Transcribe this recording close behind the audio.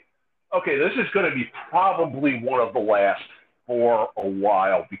Okay, this is going to be probably one of the last for a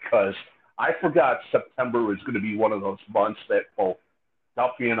while because I forgot September is going to be one of those months that both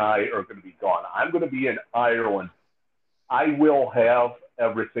Duffy and I are going to be gone. I'm going to be in Ireland. I will have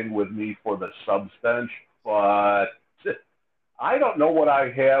everything with me for the subs bench, but I don't know what I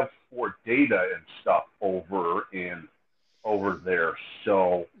have for data and stuff over there.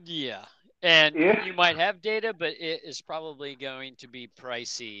 So Yeah. And if you might have data, but it is probably going to be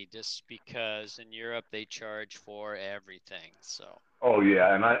pricey just because in Europe they charge for everything. So, oh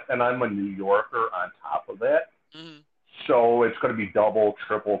yeah, and I'm a New Yorker on top of that. mhm. So it's going to be double,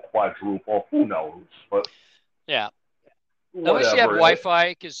 triple, quadruple. Who knows? But Yeah. Unless you have whatever. Wi-Fi,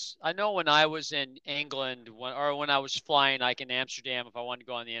 because I know when I was in England, when I was flying, like in Amsterdam, if I wanted to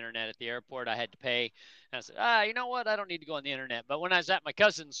go on the internet at the airport, I had to pay. And I said, you know what? I don't need to go on the internet. But when I was at my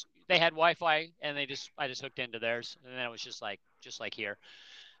cousin's, they had Wi-Fi, and I just hooked into theirs, and then it was just like here.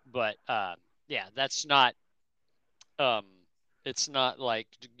 But yeah, that's not um, it's not like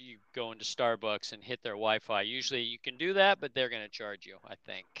you go into Starbucks and hit their Wi-Fi. Usually you can do that, but they're going to charge you, I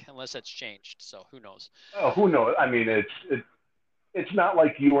think, unless that's changed. So who knows? Who knows? I mean, it's not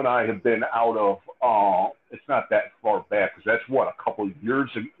like you and I have been out of. It's not that far back because that's what a couple of years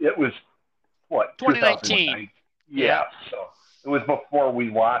ago. It was what 2019. 2009. Yeah. Yeah, so it was before we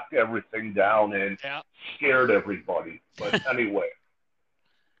locked everything down and Yeah. scared everybody. But anyway,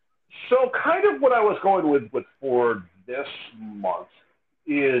 so kind of what I was going with for this month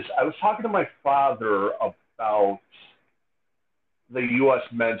is I was talking to my father about the U.S.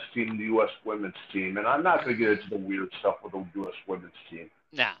 men's team, the U.S. women's team, and I'm not going to get Hmm. into the weird stuff with the U.S. women's team.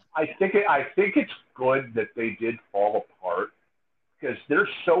 Nah. I think it's good that they did fall apart because they're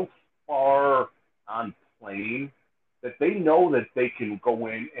so far on plane that they know that they can go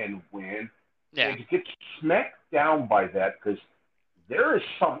in and win, Yeah. and to get smacked down by that because there is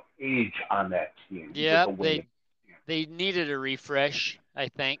some age on that team with Yeah. the women. They needed a refresh, I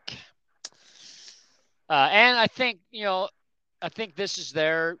think. And I think I think this is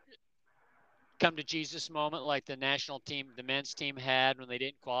their come to Jesus moment, like the national team, the men's team had when they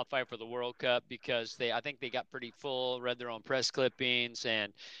didn't qualify for the World Cup because I think they got pretty full, read their own press clippings,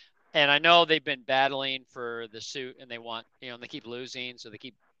 and I know they've been battling for the suit, and they want, and they keep losing, so they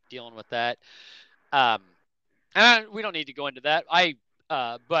keep dealing with that. Um, and we don't need to go into that.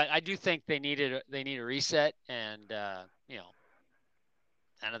 But I do think they need a reset, and I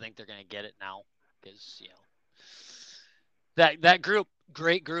don't think they're going to get it now because that group,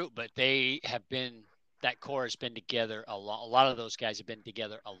 great group, but they have been that core has been together a lot. A lot of those guys have been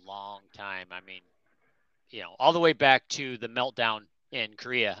together a long time. I mean, all the way back to the meltdown in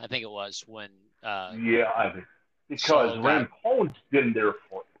Korea. I think it was when Yeah, I mean, because Solo got Rampone's been there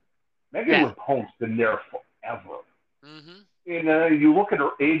for Megan yeah. Rampone's been there forever. Hmm. And you look at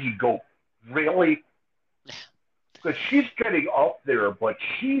her age and go, really? Because she's getting up there, but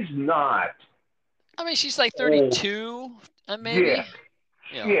she's not I mean, she's like old. 32, Yeah, maybe.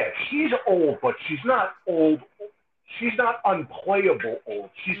 You know, yeah, she's old, but she's not old. She's not unplayable old.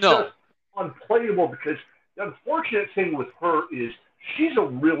 She's just no, unplayable because the unfortunate thing with her is she's a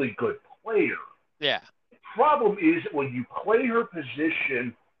really good player. yeah, The problem is when you play her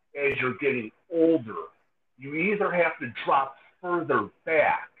position as you're getting older, you either have to drop further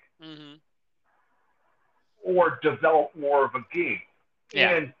back hmm, or develop more of a game. yeah,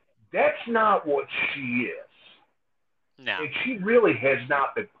 And that's not what she is. no, And she really has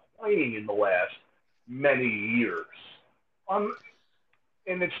not been playing in the last many years. Um,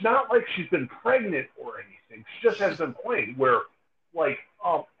 and it's not like she's been pregnant or anything. She just hasn't been playing. Where, like,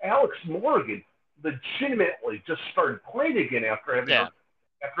 Alex Morgan legitimately just started playing again yeah,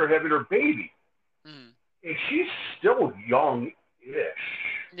 after having her baby, hmm, and she's still young-ish.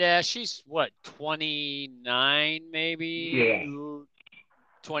 yeah. She's what 29, maybe Yeah, yeah,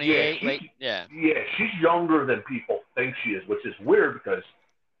 28, late. Yeah, she's younger than people think she is, which is weird because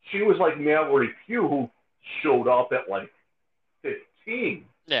she was like Mallory Pugh, who showed up at like 15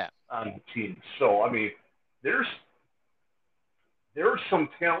 yeah, on the team. So I mean, there's there's some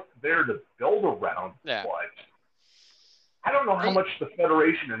talent there to build around, yeah. but I don't know how They, much the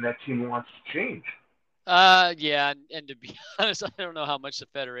federation and that team wants to change. yeah, and to be honest, I don't know how much the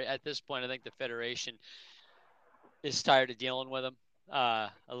federation at this point. I think the federation is tired of dealing with them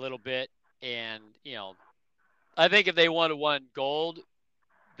a little bit, and I think if they would have won gold,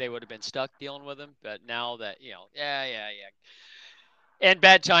 they would have been stuck dealing with him. But now that yeah, yeah, yeah, and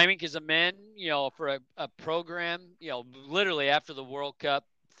bad timing because the men, for a program, literally after the World Cup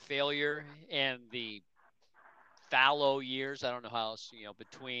failure and the fallow years. I don't know how else,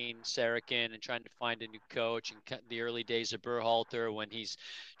 between Saracen and trying to find a new coach and the early days of Berhalter when he's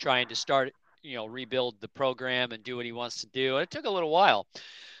trying to start, rebuild the program and do what he wants to do. And it took a little while.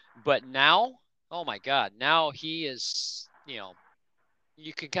 But now, oh my God, now he is,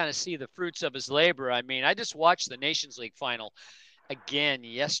 you can kind of see the fruits of his labor. I mean, I just watched the Nations League final again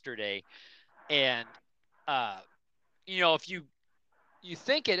yesterday. And, if you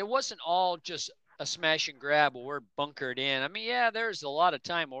think it wasn't all just a smash and grab where we're bunkered in. I mean, yeah, there's a lot of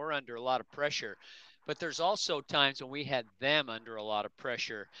time we're under a lot of pressure, but there's also times when we had them under a lot of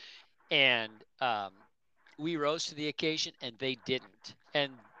pressure, and we rose to the occasion and they didn't.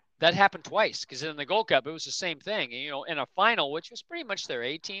 And that happened twice because in the Gold Cup it was the same thing. In a final, which was pretty much their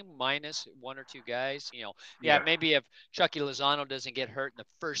A team minus one or two guys. Maybe if Chucky Lozano doesn't get hurt in the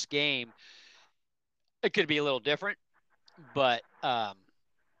first game, it could be a little different. But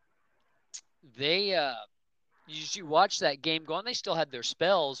they you watch that game go on, they still had their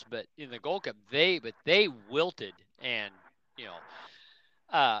spells, but in the Gold Cup they wilted, and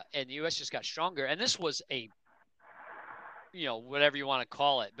and the U.S. just got stronger. And this was a whatever you want to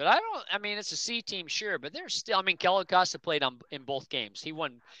call it, but I mean it's a C team, sure, but there's still, I mean, Kellyn Acosta played in both games. He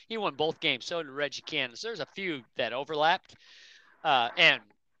won both games. So did Reggie Cannon. So there's a few that overlapped, and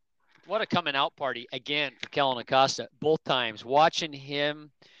what a coming out party again for Kellyn Acosta both times. Watching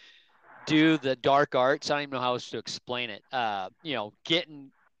him do the dark arts, I don't even know how else to explain it.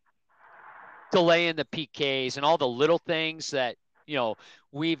 Getting delaying the PKs and all the little things that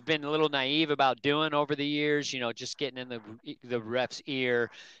we've been a little naive about doing over the years. Just getting in the ref's ear,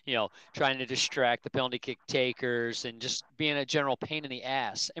 trying to distract the penalty kick takers, and just being a general pain in the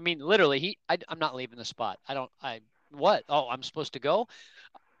ass. I mean, literally, I'm not leaving the spot. What? Oh, I'm supposed to go.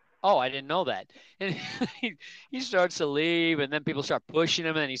 Oh, I didn't know that. And he starts to leave, and then people start pushing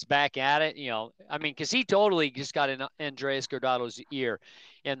him, and he's back at it. I mean, because he totally just got in Andres Guardado's ear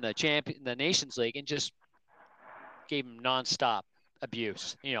in the Nations League and just gave him nonstop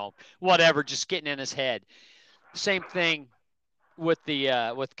abuse. Whatever, just getting in his head. Same thing with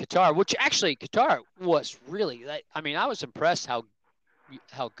with Qatar, which actually Qatar was really. I mean, I was impressed how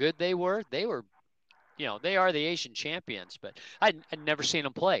good they were. They were. They are the Asian champions, but I'd never seen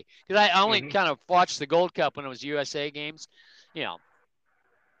them play because I only kind of watched the Gold Cup when it was USA games,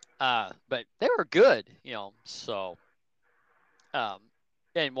 but they were good, so,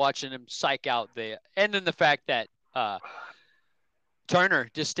 and watching them psych out and then the fact that Turner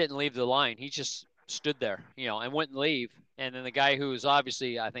just didn't leave the line. He just stood there, and wouldn't leave. And then the guy who was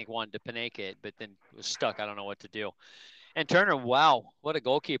obviously, I think, wanted to Panenka it, but then was stuck. I don't know what to do. And Turner, wow, what a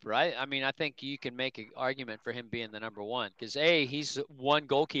goalkeeper. I mean, I think you can make an argument for him being the number one because, he's one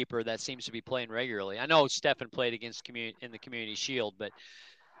goalkeeper that seems to be playing regularly. I know Stefan played against in the Community Shield, but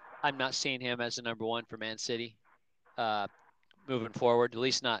I'm not seeing him as the number one for Man City moving forward, at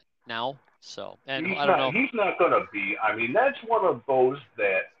least not now. So, and I don't know. He's not going to be. I mean, that's one of those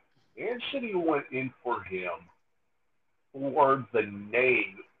that Man City went in for him for the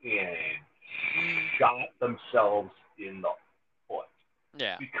name and shot themselves in the foot.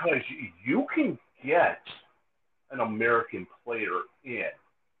 Yeah. Because you can get an American player in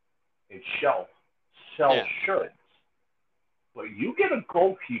and sell shirts, but you get a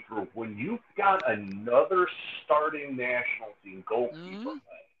goalkeeper when you've got another starting national team goalkeeper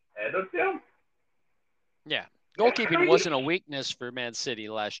ahead of him. Yeah. Goalkeeping wasn't a weakness for Man City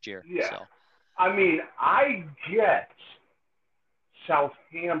last year. Yeah. So. I mean, I get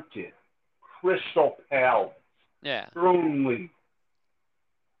Southampton, Crystal Palace, Burnley,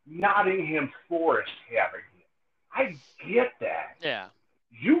 Nottingham Forest having him. I get that. Yeah.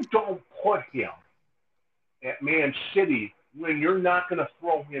 You don't put him at Man City when you're not going to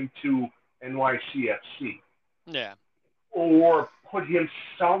throw him to NYCFC. Yeah. Or put him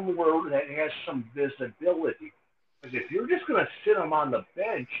somewhere that has some visibility. Because if you're just going to sit him on the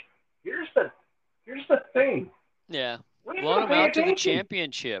bench, here's the thing. Yeah. Loan him out to the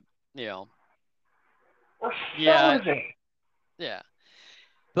championship. Or Saturday. Yeah.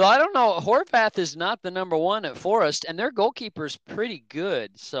 But I don't know. Horvath is not the number one at Forest, and their goalkeeper's pretty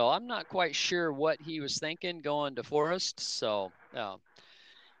good. So I'm not quite sure what he was thinking going to Forest. So,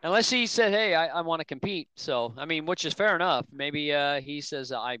 unless he said, "Hey, I want to compete." So, I mean, which is fair enough. Maybe he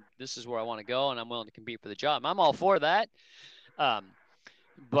says, this is where I want to go, and I'm willing to compete for the job. I'm all for that.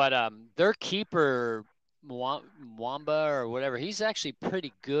 But their keeper, Mwamba or whatever, he's actually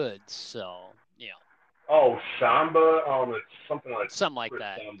pretty good. So, Oh, Samba, it's something like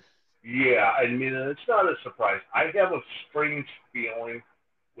that. Yeah, I mean, it's not a surprise. I have a strange feeling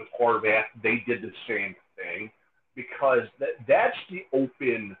with Horvath. They did the same thing because that's the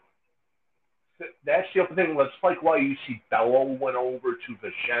open that's the other thing. That's like why you see Bello went over to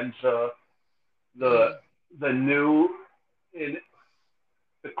Vicenza. The Mhm. the new and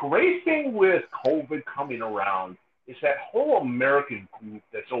the great thing with COVID coming around is that whole American group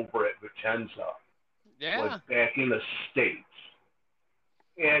that's over at Vicenza was Yeah. back in the States.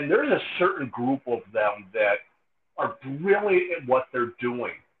 And there's a certain group of them that are brilliant at what they're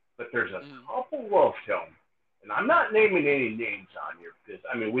doing. But there's a Mhm. couple of them, and I'm not naming any names on here because,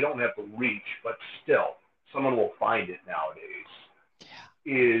 I mean, we don't have the reach, but still, someone will find it nowadays, Yeah.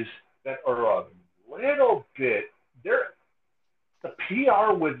 is that are a little bit, they're, the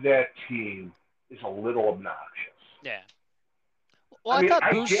PR with that team is a little obnoxious. Yeah. Well, I I mean, thought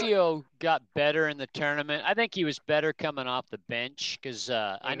I get, Busio got better in the tournament. I think he was better coming off the bench because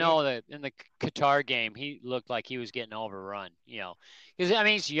I mm-hmm, know that in the Qatar game he looked like he was getting overrun. Because I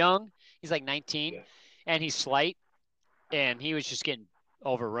mean he's young, he's like 19, yeah, and he's slight, and he was just getting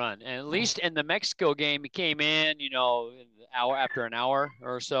overrun. And at least in the Mexico game, he came in, in the hour after an hour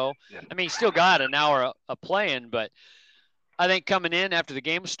or so. yeah, I mean, he still got an hour of playing, but I think coming in after the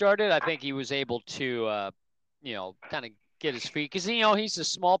game started, I think he was able to, kind of get his feet because he's a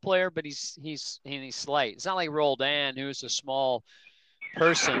small player, but he's slight. It's not like Roldan, who's a small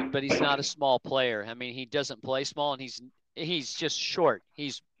person, but he's not a small player. I mean, he doesn't play small, and he's just short.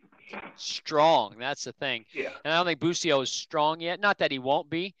 He's strong. That's the thing. yeah. And I don't think Busio is strong yet. Not that he won't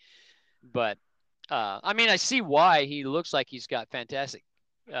be, but I mean, I see why he looks like he's got fantastic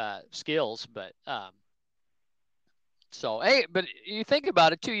skills, but so, hey, but you think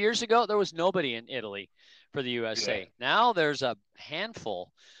about it, 2 years ago, there was nobody in Italy for the Yeah. USA. Now there's a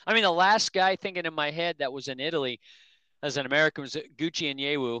handful. I mean, the last guy thinking in my head that was in Italy as an American was Gucci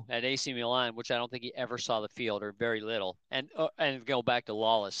Onyewu at AC Milan, which I don't think he ever saw the field or very little. And go back to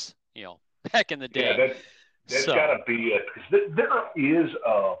Lawless, back in the Yeah, day. that's So, got to be it. Because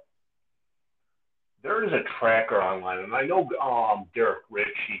there is a tracker online, and I know Derek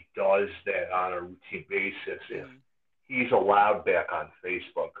Ritchie does that on a routine basis if mm, he's allowed back on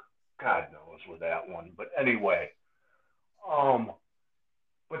Facebook. God knows with that one, but anyway, um,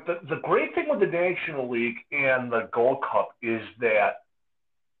 but the great thing with the National League and the Gold Cup is that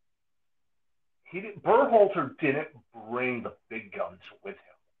Berhalter didn't bring the big guns with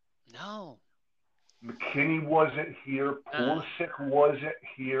him. no. McKinney wasn't here. Uh-uh. Pulisic wasn't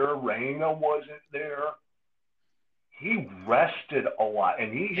here. Reina wasn't there. He rested a lot,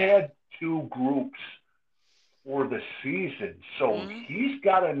 and he Yeah. had two groups for the season. So Mm, he's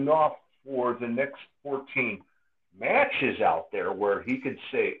got enough for the next 14 matches out there where he could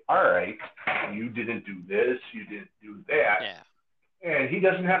say, all right, you didn't do this, you didn't do that. yeah. And he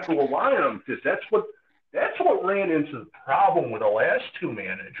doesn't have to rely on them because that's what ran into the problem with the last two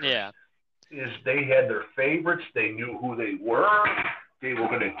managers Yeah. is they had their favorites, they knew who they were, they were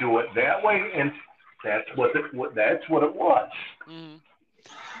going to do it that way, and that's what it was. Mm.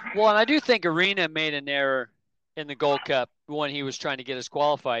 Well, and I do think Arena made an error in the Gold Cup when he was trying to get us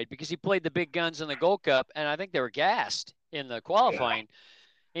qualified because he played the big guns in the Gold Cup, and I think they were gassed in the Yeah. qualifying.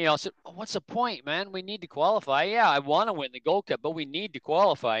 So what's the point, man? We need to qualify. Yeah, I want to win the Gold Cup, but we need to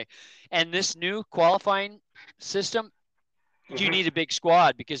qualify. And this new qualifying system, you Mm-hmm. need a big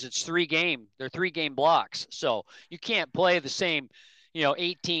squad because it's they're 3 game blocks. So you can't play the same,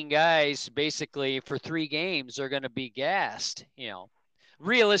 18 guys basically for 3 games. They're going to be gassed.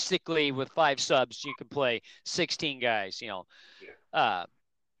 Realistically, with 5 subs, you can play 16 guys, Yeah. uh,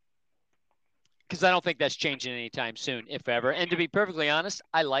 because I don't think that's changing anytime soon, if ever. And to be perfectly honest,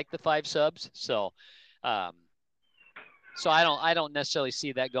 I like the 5 subs, um, so I don't necessarily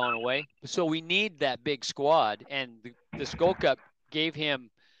see that going away. So we need that big squad, and this Gold Cup gave him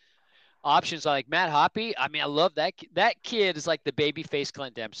options like Matt Hoppy. I mean, I love that kid is like the baby face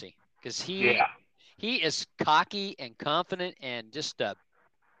Clint Dempsey because he Yeah. he is cocky and confident and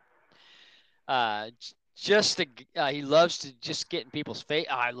uh, he loves to just get in people's face.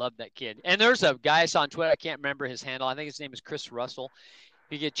 Oh, I love that kid. And there's a guy I saw on Twitter. I can't remember his handle. I think his name is Chris Russell.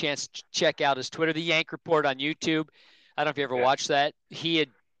 If you get a chance to check out his Twitter, the Yank Report on YouTube. I don't know if you ever Yeah. watched that. He had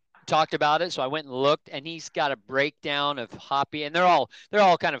talked about it, so I went and looked, and he's got a breakdown of Hoppy, and they're all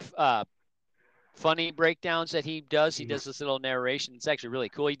kind of funny breakdowns that he does. He Mm-hmm. does this little narration. It's actually really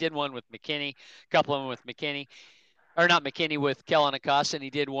cool. He did one with McKinney, a couple of them with McKinney, or not McKinney, with Kellen Acosta, and he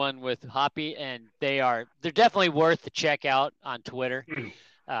did one with Hoppy, and they're definitely worth the check out on Twitter,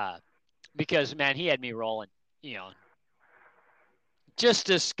 uh, because man, he had me rolling. You know, just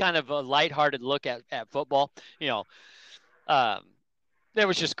this kind of a lighthearted look at football. You know, um, that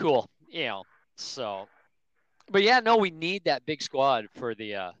was just cool. So, but yeah, no, we need that big squad for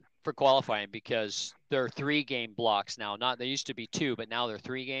the for qualifying because they're 3-game blocks now. Not they used to be 2, but now they're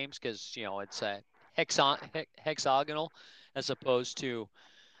 3 games because it's a hexagonal as opposed to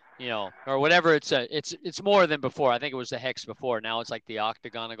or whatever. It's more than before. I think it was the hex before. Now it's like the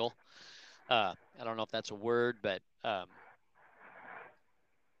octagonal. I don't know if that's a word, but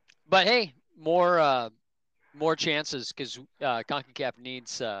hey, more chances because CONCACAF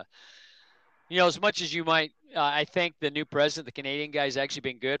needs. As much as you might, I think the new president, the Canadian guy, has actually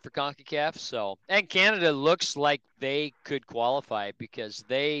been good for CONCACAF. So, and Canada looks like they could qualify because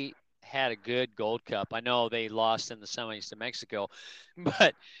they had a good Gold Cup. I know they lost in the semis to Mexico,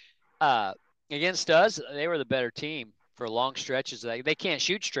 but against us, they were the better team for long stretches. They can't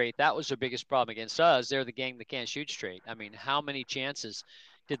shoot straight. That was their biggest problem against us. They're the gang that can't shoot straight. I mean, how many chances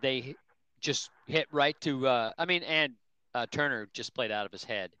did they just hit right to? And Turner just played out of his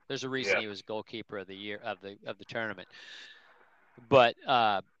head. There's a reason he was goalkeeper of the year of the tournament. But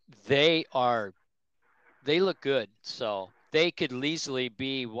they look good. So they could easily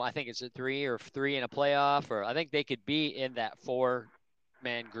be. I think it's a 3 in a playoff, or I think they could be in that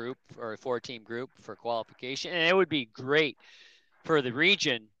 4-man group or a 4-team group for qualification, and it would be great for the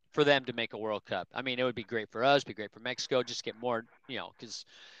region for them to make a World Cup. I mean, it would be great for us, be great for Mexico, just get more, because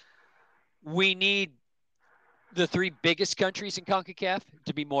we need the 3 biggest countries in CONCACAF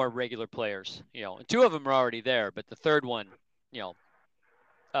to be more regular players, and 2 of them are already there, but the third one,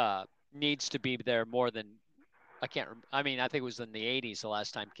 needs to be there more than I think it was in the 80s the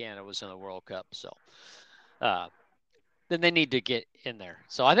last time Canada was in the World Cup. So, then they need to get in there.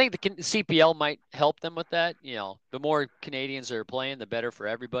 So I think the CPL might help them with that. The more Canadians that are playing, the better for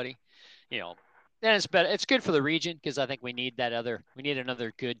everybody. And it's better. It's good for the region because I think we need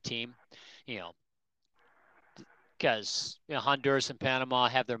another good team. Because Honduras and Panama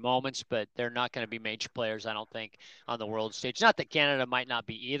have their moments, but they're not going to be major players, I don't think, on the world stage. Not that Canada might not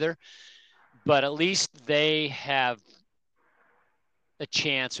be either, but at least they have a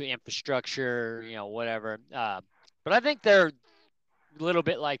chance with infrastructure, whatever. But I think they're a little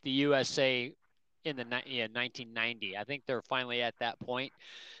bit like the USA in the 1990. I think they're finally at that point,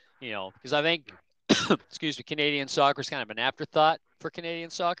 because I think, excuse me, Canadian soccer is kind of an afterthought for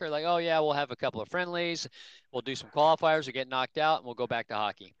Canadian soccer. Like, oh yeah, we'll have a couple of friendlies, we'll do some qualifiers, we'll get knocked out, and we'll go back to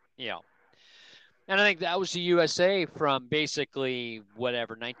hockey. And I think that was the USA from basically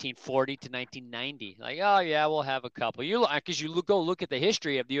 1940 to 1990. Like, oh yeah, we'll have a couple. Because you go look at the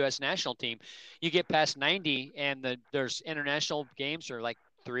history of the U.S. national team, you get past 90, and there's international games are like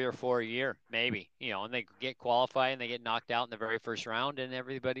 3 or 4 a year, maybe. And they get qualified and they get knocked out in the very first round, and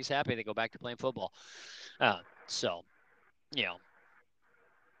everybody's happy. They go back to playing football.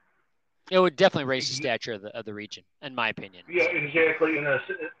 It would definitely raise the stature of the region, in my opinion. Yeah, exactly, and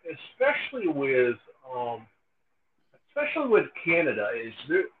especially with Canada,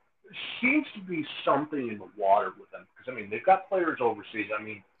 there seems to be something in the water with them because they've got players overseas.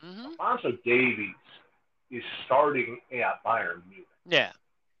 Alphonso Davies is starting at Bayern Munich. Yeah,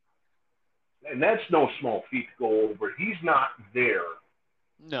 and that's no small feat to go over. He's not there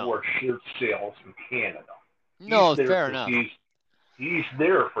for shirt sales in Canada. No, fair enough. He's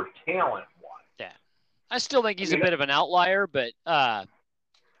there for talent-wise. Yeah. I still think he's a bit of an outlier, but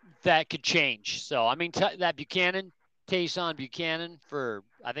that could change. So, that Buchanan, Tayson Buchanan,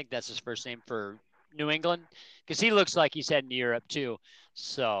 I think that's his first name for New England, because he looks like he's heading to Europe too.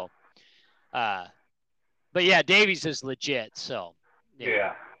 So, but yeah, Davies is legit. So,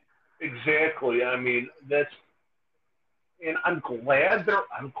 yeah exactly. And I'm glad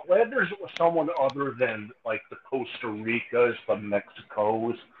there's someone other than like the Costa Ricas, the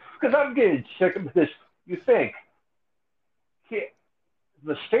Mexicos, because I'm getting sick of this. You think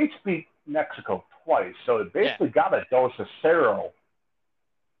the States beat Mexico twice, so it basically got a dose of Cerro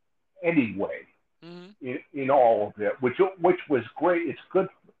anyway in all of it, which was great. It's good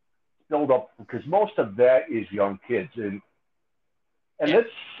build up because most of that is young kids, and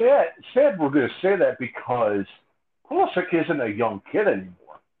it's sad we're going to say that because Pulisic isn't a young kid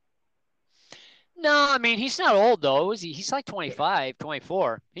anymore. No, he's not old though, is he? He's like 25,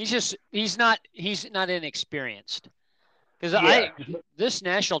 24. He's not inexperienced. Because this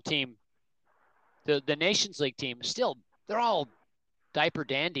national team, the Nations League team, they're all diaper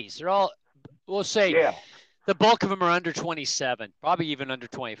dandies. They're all, we'll say, the bulk of them are under 27, probably even under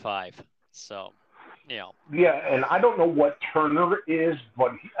 25. So, Yeah, and I don't know what Turner is,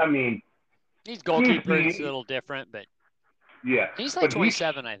 but he's goalkeeper. It's a little different, but he's like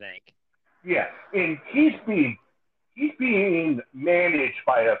 27, I think. Yeah, and he's being managed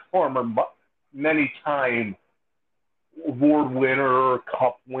by a former many-time award winner,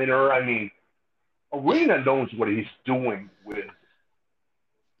 cup winner. Arena knows what he's doing with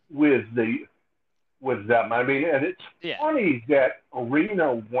with them. I mean, and it's Yeah. funny that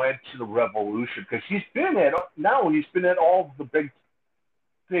Arena went to the Revolution because he's been at all the big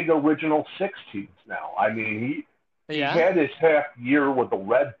original six teams now. I mean, he Yeah. had his half year with the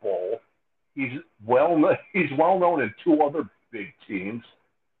Red Bull. He's he's well known in two other big teams,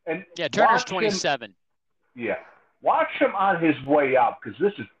 and Yeah. Turner's watch him. 27. Yeah, watch him on his way out because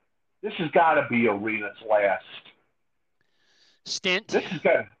this has got to be Arena's last. Stint. This has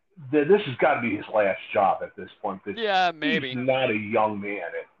got to be his last job at this point because Yeah, he's maybe. not a young man.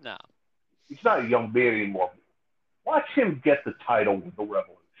 No. He's not a young man anymore. Watch him get the title with the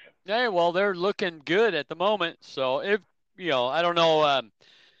Revolution. Yeah, well, they're looking good at the moment. So if I don't know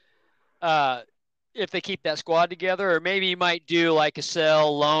if they keep that squad together, or maybe you might do like a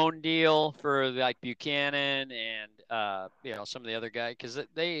sell loan deal for like Buchanan and some of the other guys because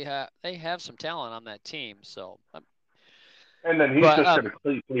they have some talent on that team. So, And then he's just going to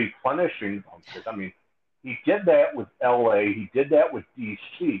keep replenishing them. I mean, he did that with LA. He did that with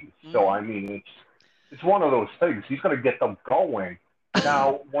DC. So I mean, it's one of those things. He's going to get them going.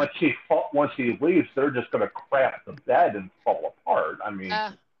 Now, once he leaves, they're just going to crap the bed and fall apart. I mean,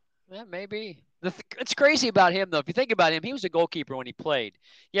 yeah, maybe. It's crazy about him though. If you think about him, he was a goalkeeper when he played.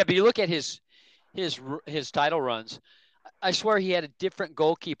 Yeah, but you look at his title runs. I swear he had a different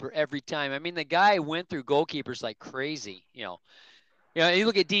goalkeeper every time. I mean, the guy went through goalkeepers like crazy. You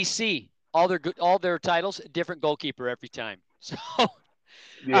look at DC, all their titles, different goalkeeper every time. So,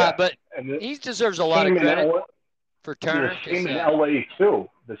 yeah, but he deserves a lot of credit for Turner. The same in LA too.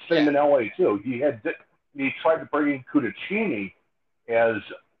 In LA too. He tried to bring in Cudicini as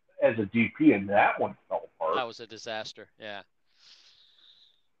a DP, and that one fell apart. That was a disaster. Yeah.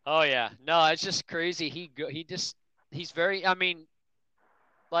 Oh yeah. No, it's just crazy. He's very. I mean,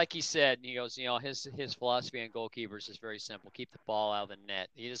 like he said, he goes, his philosophy on goalkeepers is very simple: keep the ball out of the net.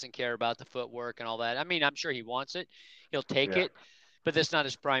 He doesn't care about the footwork and all that. I mean, I'm sure he wants it. He'll take it, but that's not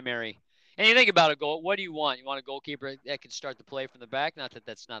his primary. And you think about a goal. What do you want? You want a goalkeeper that can start the play from the back. Not that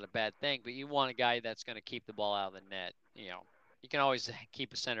that's not a bad thing, but you want a guy that's going to keep the ball out of the net. You can always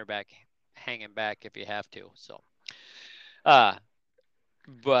keep a center back hanging back if you have to. So,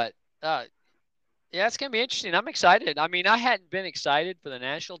 but yeah, it's going to be interesting. I'm excited. I mean, I hadn't been excited for the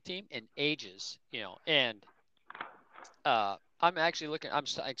national team in ages, and I'm actually I'm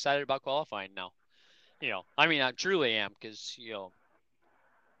excited about qualifying now. I mean, I truly am because,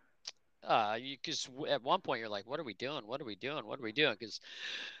 because at one point you're like, what are we doing? What are we doing? What are we doing? Because,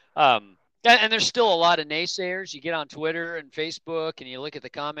 and there's still a lot of naysayers. You get on Twitter and Facebook and you look at the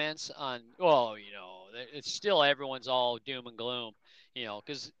comments on, it's still everyone's all doom and gloom,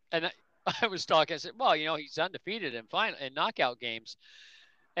 because, and I was talking, I said, well, he's undefeated in knockout games.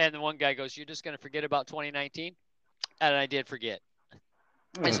 And the one guy goes, you're just going to forget about 2019? And I did forget.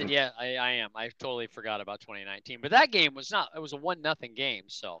 I said, yeah, I am. I totally forgot about 2019. But that game it was a 1-0 game.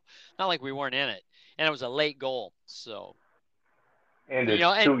 So not like we weren't in it. And it was a late goal. So. And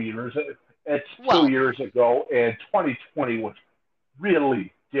it's 2 years. It's 2 years ago, and 2020 was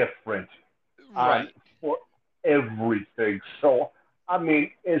really different for everything. So, I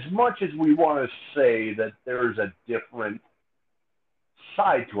mean, as much as we want to say that there's a different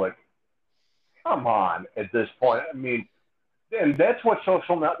side to it, come on at this point. I mean, and that's what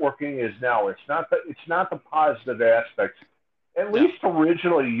social networking is now. It's not the positive aspects. At least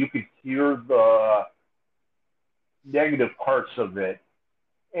originally, you could hear the negative parts of it.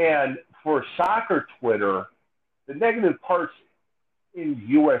 And for soccer Twitter, the negative parts in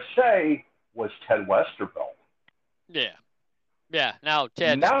USA was Ted Westervelt. Yeah. Yeah. Now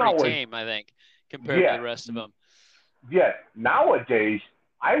Ted's pretty tame, I think, compared to the rest of them. Yeah. Nowadays,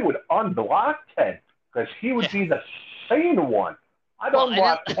 I would unblock Ted because he would be the sane one. I'd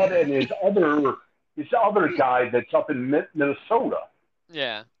unblock Ted and his other guy that's up in Minnesota.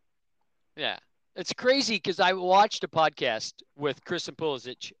 Yeah. Yeah. It's crazy because I watched a podcast with Christian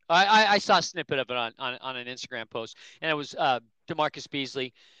Pulisic. I saw a snippet of it on an Instagram post, and it was DeMarcus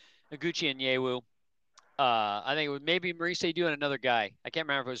Beasley, Noguchi Onyewu. I think it was maybe Maurice Edu and another guy. I can't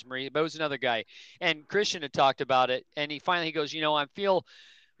remember if it was Maurice, but it was another guy. And Christian had talked about it, and he goes, we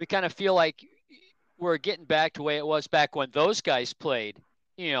kind of feel like we're getting back to the way it was back when those guys played,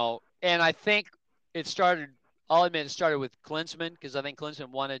 and I think I'll admit it started with Klinsmann because I think Klinsmann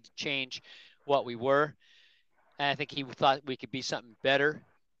wanted to change what we were. And I think he thought we could be something better,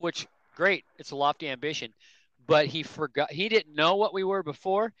 which great. It's a lofty ambition, but he didn't know what we were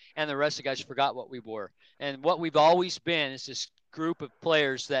before. And the rest of the guys forgot what we were. And what we've always been is this group of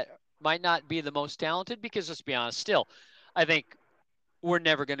players that might not be the most talented because let's be honest, still, I think we're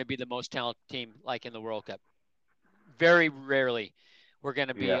never going to be the most talented team like in the World Cup. Very rarely we're going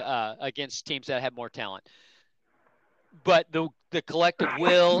to be against teams that have more talent. But the collective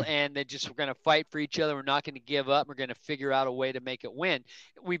will, and we're going to fight for each other. We're not going to give up. We're going to figure out a way to make it win.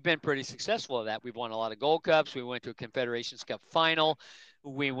 We've been pretty successful at that. We've won a lot of Gold Cups. We went to a Confederations Cup final.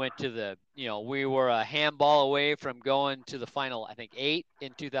 We went to we were a handball away from going to the final, I think 8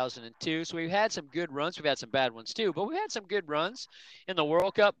 in 2002. So we've had some good runs. We've had some bad ones too, but we've had some good runs in the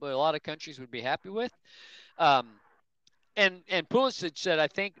World Cup, but a lot of countries would be happy with. And Pulisic said, I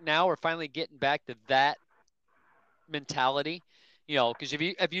think now we're finally getting back to that mentality, because if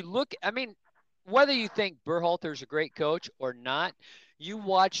you look, I mean, whether you think Berhalter's a great coach or not, you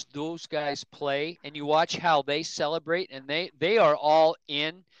watch those guys play and you watch how they celebrate, and they are all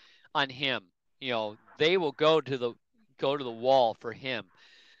in on him. They will go to the wall for him.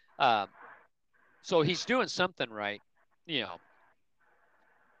 So he's doing something right,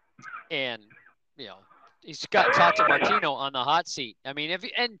 and he's got Tata Martino on the hot seat. I mean,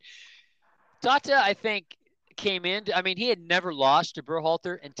 Tata, I think, came in. I mean, he had never lost to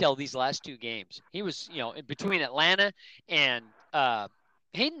Berhalter until these last 2 games. He was, between Atlanta and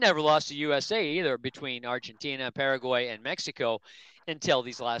he never lost to USA either, between Argentina, Paraguay, and Mexico until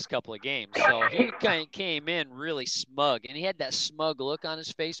these last couple of games. So he kind of came in really smug, and he had that smug look on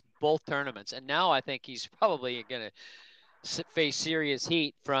his face both tournaments. And now I think he's probably going to face serious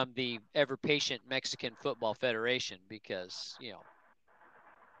heat from the ever-patient Mexican Football Federation because,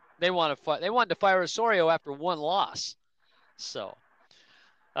 they wanted to fire Osorio after 1 loss. So,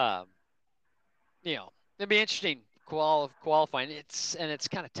 it'd be interesting qualifying. It's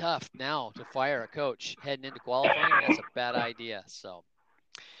kind of tough now to fire a coach heading into qualifying. That's a bad idea. So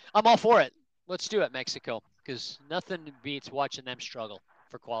I'm all for it. Let's do it, Mexico, because nothing beats watching them struggle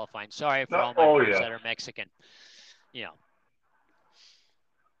for qualifying. Sorry for all my friends that are Mexican. And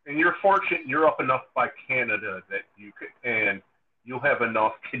you're fortunate you're up enough by Canada that you could, and you have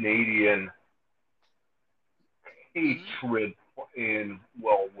enough Canadian hatred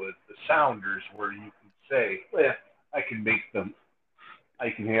with the Sounders where you can say, well, I can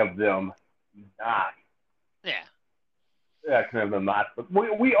have them not. Yeah. I can have them not. But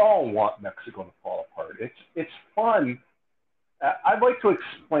we all want Mexico to fall apart. It's fun. I'd like to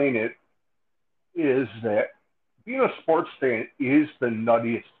explain it is that being a sports fan is the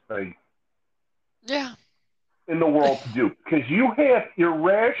nuttiest thing. Yeah. In the world to do, because you have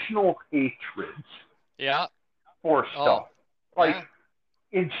irrational hatreds for stuff.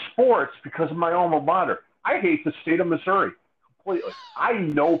 In sports, because of my alma mater, I hate the state of Missouri completely. I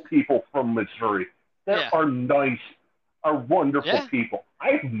know people from Missouri that are nice, are wonderful people.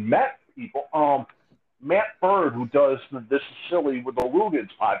 I've met people. Matt Bird, who does This Is Silly with the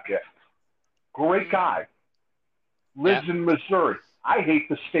Lugans podcast, great guy, lives in Missouri. I hate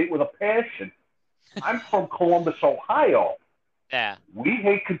the state with a passion. I'm from Columbus, Ohio. Yeah. We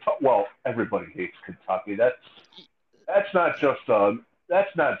hate Kentucky. Well, everybody hates Kentucky. That's not just an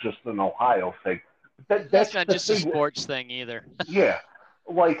Ohio thing. That's not just a sports thing either. Yeah.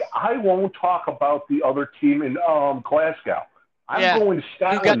 Like, I won't talk about the other team in Glasgow. I'm going to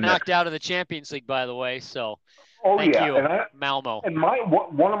Scotland. Who got knocked out of the Champions League, by the way, so thank you, Malmo. And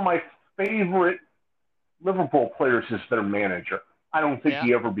one of my favorite Liverpool players is their manager. I don't think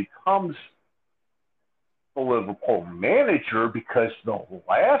he ever becomes the Liverpool manager, because the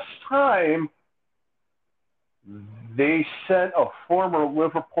last time they sent a former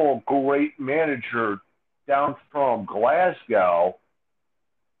Liverpool great manager down from Glasgow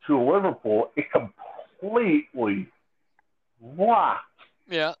to Liverpool, it completely rocked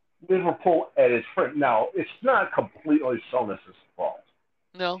Liverpool at is friend. Now, it's not completely Souness' fault.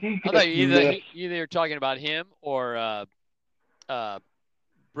 No, I thought either you're talking about him or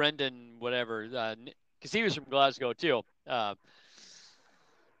Brendan, whatever, because he was from Glasgow too.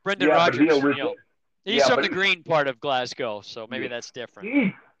 Brendan Rodgers. He's from the green part of Glasgow, so maybe that's different.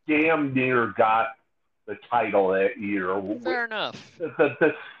 He damn near got the title that year. Fair enough.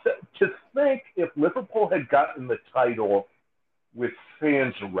 To think if Liverpool had gotten the title with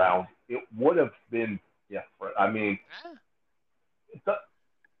fans around, it would have been different. I mean,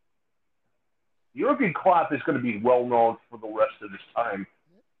 Jurgen Klopp is going to be well known for the rest of his time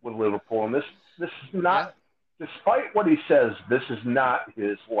with Liverpool, and this is not, despite what he says, this is not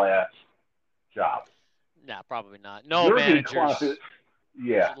his last job. No, probably not. No managers. Klopp is,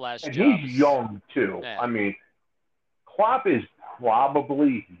 last and jobs. He's young too. Yeah. I mean, Klopp is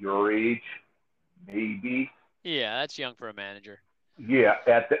probably your age, maybe. Yeah, that's young for a manager. Yeah,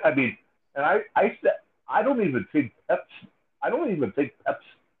 I don't even think Pep's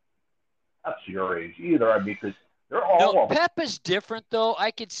your age either. I mean, because they're all. Pep is different though.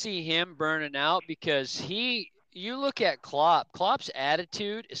 I could see him burning out because he you look at Klopp. Klopp's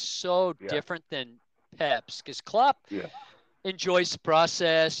attitude is so Yeah. different than Pep's, because Klopp Yeah. enjoys the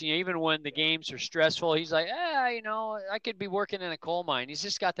process. Even when the games are stressful, he's like, I could be working in a coal mine. He's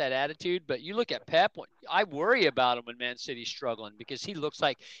just got that attitude. But you look at Pep, I worry about him when Man City's struggling, because he looks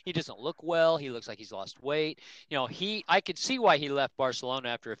like he doesn't look well. He looks like he's lost weight. I could see why he left Barcelona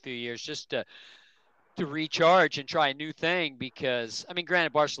after a few years, just to recharge and try a new thing, because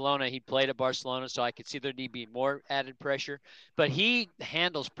granted, Barcelona, he played at Barcelona, so I could see there need to be more added pressure, but he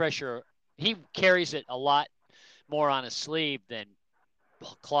handles pressure. He carries it a lot more on his sleeve than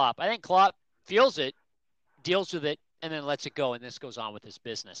Klopp. I think Klopp feels it, deals with it, and then lets it go, and this goes on with his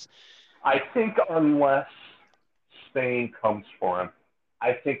business. I think unless Spain comes for him,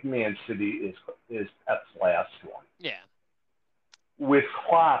 I think Man City is Pep's last one. Yeah. With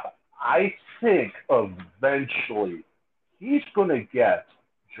Klopp, I think eventually he's going to get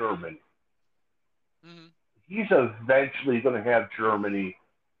Germany. Mm-hmm. He's eventually going to have Germany,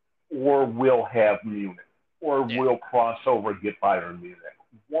 or will have Munich, or will cross over and get Bayern Munich.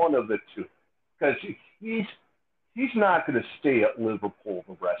 One of the two, because he's not going to stay at Liverpool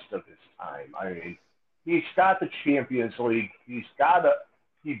the rest of his time. He's got the Champions League. He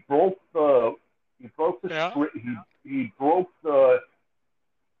broke the Yeah. he broke the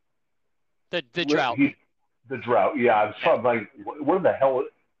drought. The drought. Yeah, I'm sorry, like, what the hell?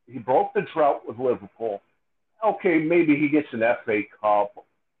 He broke the drought with Liverpool. Okay, maybe he gets an FA Cup,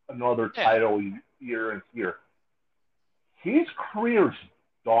 another title year and here. His career's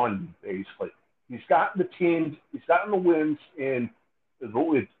done, basically. He's gotten the teams, he's gotten the wins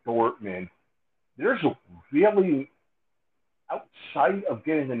with Dortmund. There's really, outside of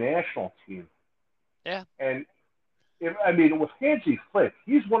getting the national team. Yeah. And with Hansi Flick,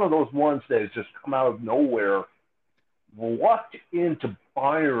 he's one of those ones that has just come out of nowhere, walked into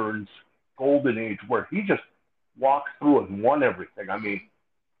Bayern's golden age, where he just walked through and won everything.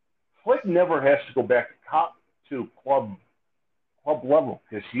 Flick never has to go back to club level,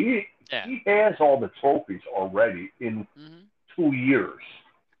 because he has all the trophies already in 2 years.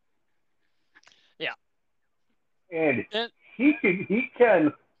 Yeah. And he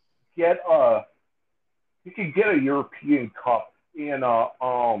can get a European Cup and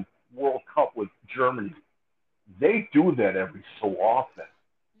a World Cup with Germany. They do that every so often.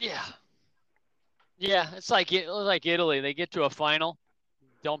 Yeah. Yeah, it's like Italy. They get to a final.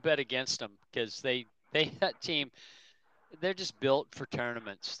 Don't bet against them, because that team, they're just built for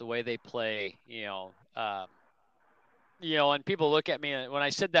tournaments. The way they play, and people look at me when I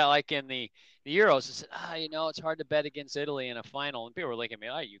said that, like in the Euros, I said, it's hard to bet against Italy in a final, and people were looking at me,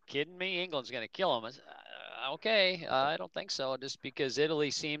 are you kidding me? England's going to kill them. I said, okay, I don't think so, just because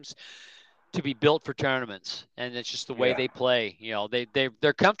Italy seems to be built for tournaments, and it's just the way they play.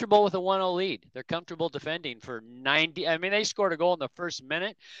 They're comfortable with a 1-0 lead. They're comfortable defending for 90. They scored a goal in the first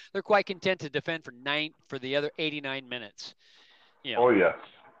minute. They're quite content to defend for the other 89 minutes. Oh yes.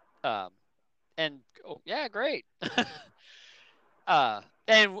 Great.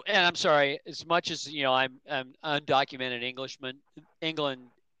 And I'm sorry, as much as I'm undocumented Englishman. England,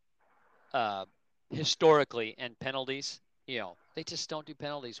 historically, and penalties, they just don't do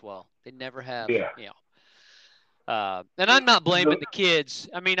penalties well. They never have. Yeah. And I'm not blaming the kids.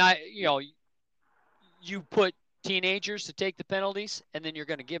 You put teenagers to take the penalties, and then you're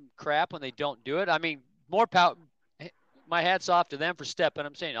going to give them crap when they don't do it. More power. My hat's off to them for stepping.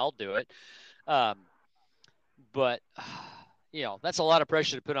 I'm saying I'll do it. But that's a lot of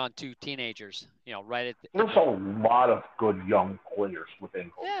pressure to put on two teenagers. Right at there's a lot of good young players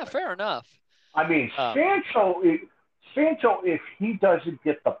within. Yeah, fair enough. Sancho, if he doesn't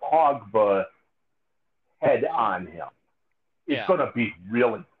get the Pogba head on him, it's going to be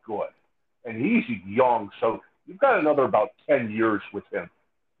really good. And he's young, so you've got another about 10 years with him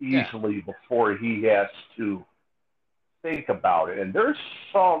easily before he has to think about it. And there's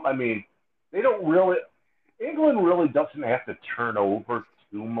some, they don't really, England really doesn't have to turn over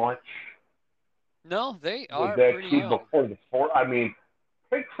too much. No, they are pretty young.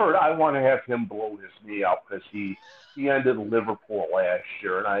 Pickford, I want to have him blow his knee out, because he ended Liverpool last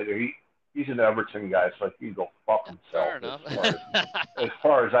year, and he's an Everton guy, so he can go fuck himself. Fair enough. As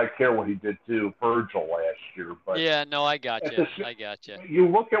far as I care what he did to Virgil last year. But yeah, no, I got you. You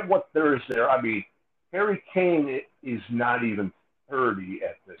look at what there is there. Harry Kane is not even 30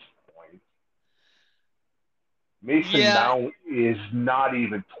 at this point. Mason Mount is not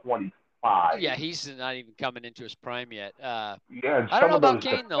even 25. Yeah, he's not even coming into his prime yet. I don't know about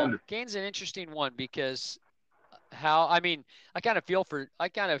Kane, though. Kane's an interesting one, because I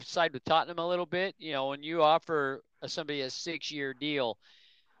kind of side with Tottenham a little bit. When you offer somebody a 6-year deal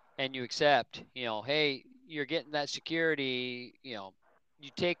and you accept, hey, you're getting that security. You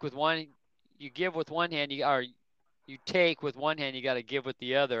take with one, you give with one hand, you take with one hand, you got to give with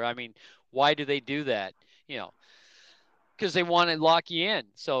the other. I mean, why do they do that? Because they want to lock you in.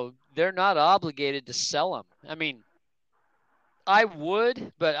 So they're not obligated to sell him. I mean, I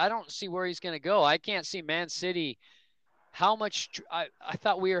would, but I don't see where he's going to go. I can't see Man City. How much I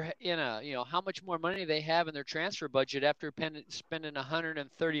thought we were in how much more money they have in their transfer budget after spending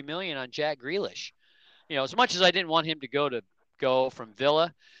 130 million on Jack Grealish. As much as I didn't want him to go from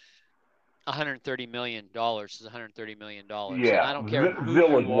Villa, $130 million is $130 million. Yeah, and I don't care who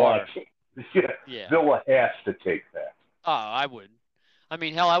Villa you are. Yeah, Villa has to take that. Oh, I wouldn't. I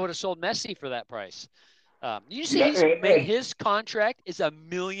mean, hell, I would have sold Messi for that price. You see, his contract is $1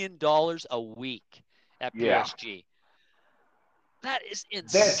 million a week at PSG. That is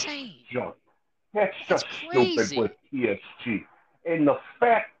insane. That's just crazy. Stupid with PSG. And the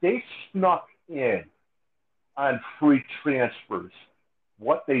fact they snuck in on free transfers,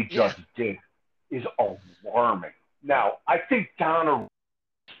 what they just did is alarming. Now, I think Donnarumma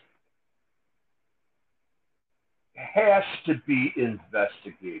has to be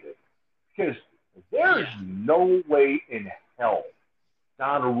investigated because there's no way in hell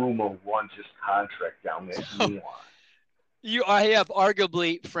Donnarumma runs his contract down at Milan. I have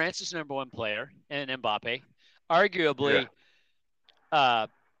arguably France's number one player and Mbappe. Arguably, I'm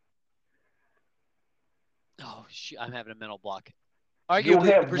having a mental block.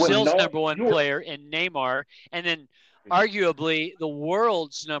 Arguably Brazil's number one player in Neymar, and then arguably the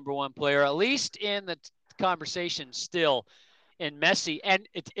world's number one player, at least in the conversation still, in Messi, and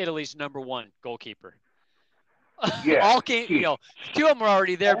it's Italy's number one goalkeeper. Yeah, all came. Two of them were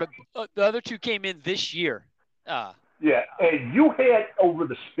already there, but the other two came in this year. Yeah, and you had over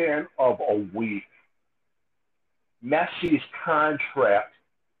the span of a week, Messi's contract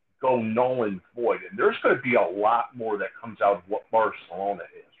go null and void, and there's going to be a lot more that comes out of what Barcelona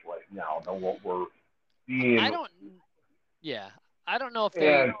is right now than what we're being. I don't know if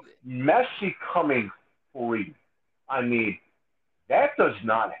and Messi coming free. I mean, that does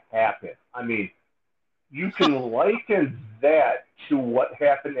not happen. I mean, you can liken that to what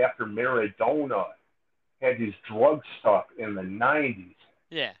happened after Maradona had his drug stuff in the 90s.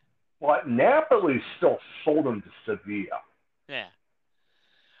 Yeah. But Napoli still sold him to Sevilla. Yeah.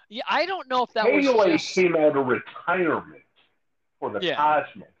 Yeah, I don't know if that Pele was just... came out of retirement for the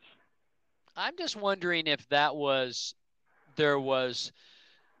Cosmos. I'm just wondering if there was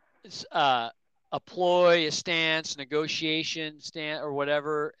a ploy, a stance, negotiation stance, or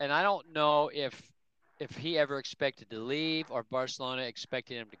whatever. And I don't know if he ever expected to leave or Barcelona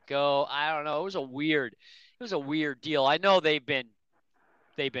expected him to go. I don't know. It was a weird deal. I know they've been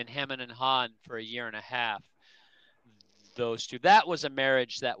hemming and hawing for a year and a half. Those two. That was a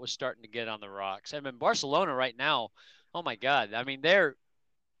marriage that was starting to get on the rocks. I mean, Barcelona right now, oh my God. I mean, are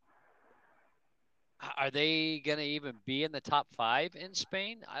they going to even be in the top 5 in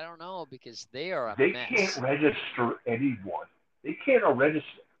Spain? I don't know, because they are a mess. They can't register anyone. They can't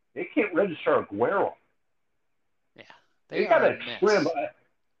register Aguero. Yeah. They gotta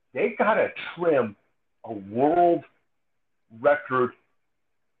trim a world record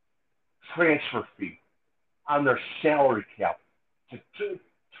transfer fee on their salary cap to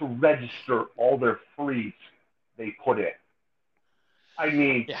register all their frees they put in. I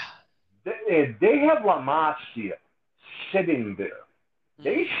mean, they have La Masia sitting there.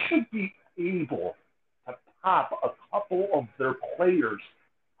 They should be able to pop a couple of their players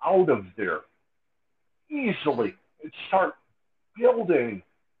out of there easily and start building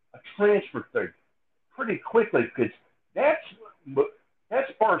a transfer thing pretty quickly, because that's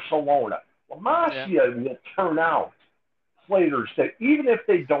Barcelona. La Masia will turn out players that, even if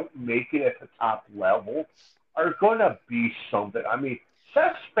they don't make it at the top level, are going to be something. I mean,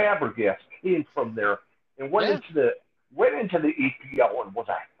 Cesc Fabregas came from there and went into the EPL and was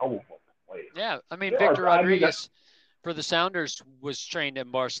a hell of a player. Yeah, I mean, Victor Rodriguez for the Sounders was trained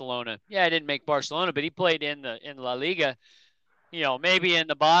in Barcelona. Yeah, I didn't make Barcelona, but he played in La Liga. Maybe in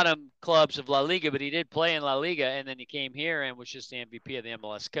the bottom clubs of La Liga, but he did play in La Liga, and then he came here and was just the MVP of the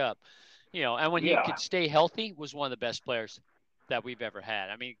MLS Cup. And when he could stay healthy, was one of the best players that we've ever had.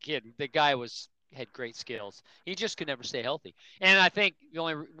 I mean, the guy had great skills. He just could never stay healthy. And I think the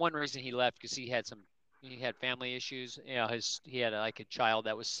only one reason he left, because he had family issues. He had a child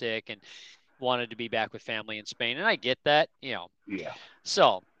that was sick and wanted to be back with family in Spain. And I get that, Yeah.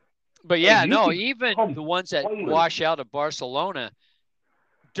 So, but even the ones that wash out of Barcelona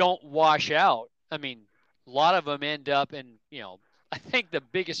don't wash out. I mean, a lot of them end up in, I think the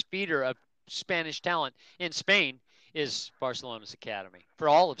biggest feeder of Spanish talent in Spain is Barcelona's academy for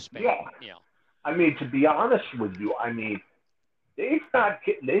all of Spain. Yeah. I mean, to be honest with you, I mean, they've got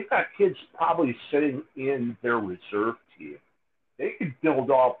kids probably sitting in their reserve team. They could build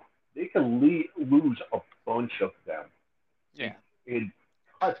up. They could lose a bunch of them and, Yeah. and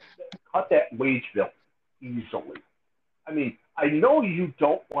cut that wage bill easily. I mean, I know you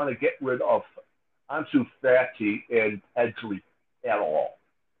don't want to get rid of Ansu Fati and Pedri at all,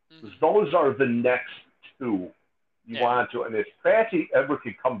 because Hmm. those are the next two you Yeah. want to. And if Fati ever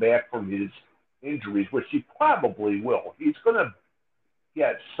could come back from his injuries, which he probably will, he's going to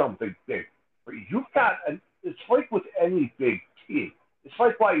get something big. But you've got, it's like with any big team. It's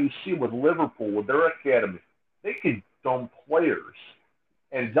like why you see with Liverpool with their academy, they can dump players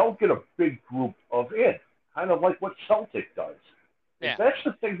and they'll get a big group of it, kind of like what Celtic does. And Yeah. that's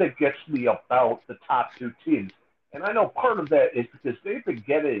the thing that gets me about the top two teams. And I know part of that is because they've been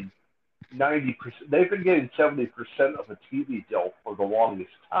getting 90%, they've been getting 70% of a TV deal for the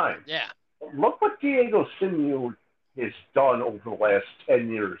longest time. Yeah. But look what Diego Simeone has done over the last 10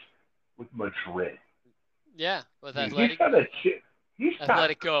 years with Madrid. Yeah. With I mean, he's Athletic. got a he's got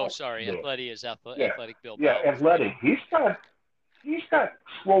Atletico, trophies sorry. there. Athletic is Yeah, Athletic yeah, Bilbao. Sorry. athletic. He's got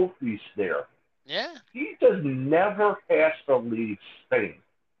trophies there. Yeah. He does never has to leave Spain.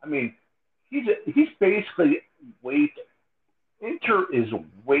 I mean, he's basically wait. Inter is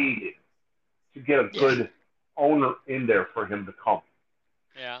waiting to get a Yeah. good owner in there for him to come.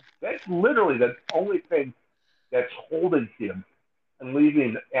 Yeah. That's literally the only thing that's holding him and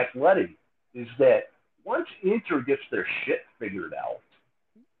leaving Athletic is that once Inter gets their shit figured out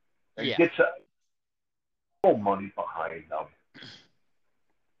and Yeah. gets a little money behind them,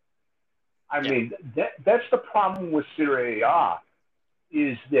 I Yeah. mean that's the problem with Serie A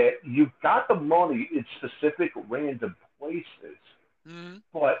is that you've got the money in specific random places, Hmm.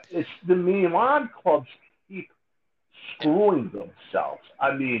 but it's the Milan clubs keep Yeah. screwing themselves.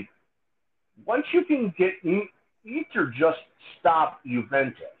 I mean, once you can get Inter just stop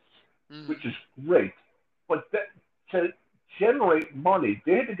Juventus, Hmm. which is great, but to generate money,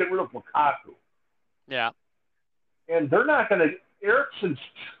 they had to get rid of Lukaku, Yeah. and they're not going to. Ericsson's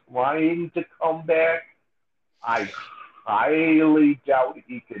trying to come back. I highly doubt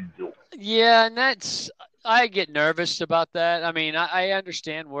he can do it. Yeah, and I get nervous about that. I mean, I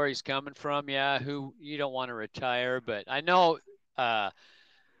understand where he's coming from. Yeah, who you don't want to retire, but I know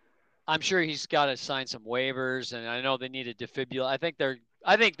I'm sure he's got to sign some waivers, and I know they need a defibrillator.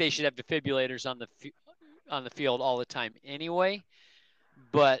 I think they should have defibrillators on the field all the time anyway.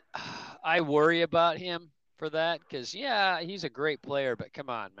 But I worry about him for that because yeah, he's a great player, but come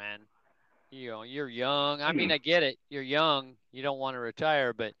on, man. You're young. I I mean, mean, I get it. You're young. You don't want to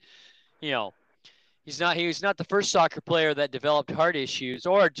retire, but you know, he was not the first soccer player that developed heart issues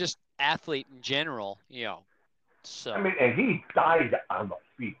or just athlete in general. I So mean, and he died on the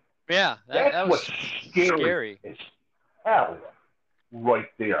field. yeah, that That's that what's was scary scary. as hell right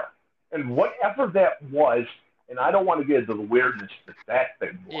there. And whatever that was, and I don't want to get into the weirdness that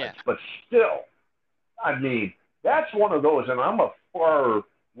thing was, Yeah. but still, I mean, that's one of those, and I'm a far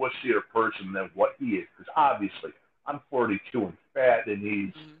wussier person than what he is, because obviously I'm 42 and fat, and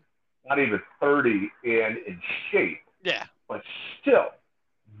he's Hmm. not even 30 and in shape. Yeah. But still,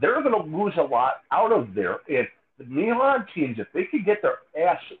 they're going to lose a lot out of there. And the Milan teams, if they could get their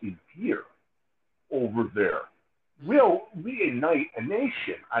ass in gear over there, Hmm. will reunite a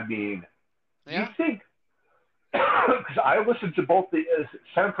nation. I mean, you Yeah. think because I listen to both the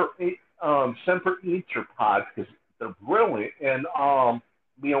Semper Inter pods because they're brilliant, and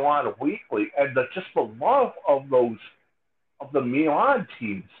Milan Weekly, and just the love of those of the Milan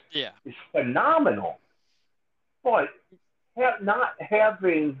teams Yeah. is phenomenal. But not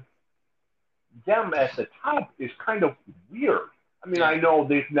having them at the top is kind of weird. I mean, I Yeah. know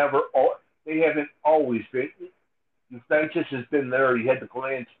they haven't always been. Juventus has been there. You had the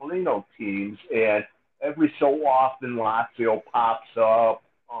Gran Torino teams, and every so often Lazio pops up.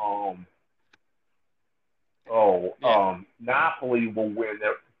 Um, Yeah. Napoli will win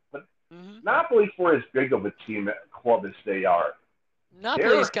there, but Hmm. Napoli, for as big of a team club as they are, Napoli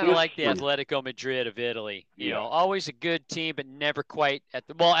their is kind of like the history, Atletico Madrid of Italy. yeah, Always a good team, but never quite at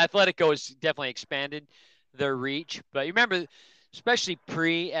the. Well, Atletico has definitely expanded their reach, but you remember, especially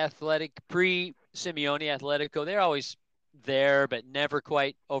pre-Simeone Atletico, they're always there, but never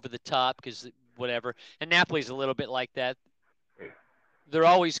quite over the top because whatever. And Napoli's a little bit like that. They're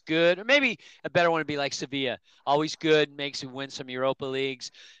always good, or maybe a better one would be like Sevilla. Always good, makes you win some Europa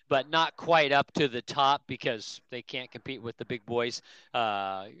leagues, but not quite up to the top because they can't compete with the big boys.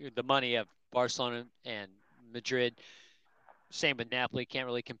 The money of Barcelona and Madrid. Same with Napoli, can't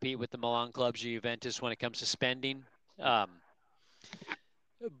really compete with the Milan clubs or Juventus when it comes to spending. Um,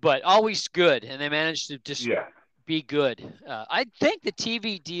 but always good, and they managed to just Yeah. be good. I think the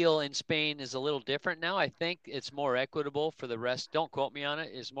TV deal in Spain is a little different now. I think it's more equitable for the rest. Don't quote me on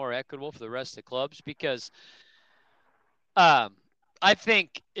it. It's more equitable for the rest of the clubs because um, I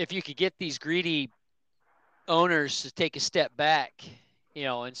think if you could get these greedy owners to take a step back,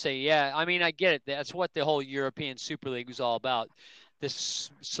 and say, yeah, I mean, I get it. That's what the whole European Super League was all about. This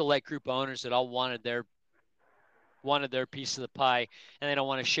select group of owners that all wanted their piece of the pie, and they don't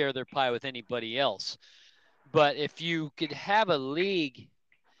want to share their pie with anybody else. But if you could have a league,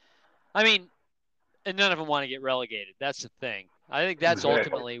 I mean, and none of them want to get relegated. That's the thing. I think that's Exactly.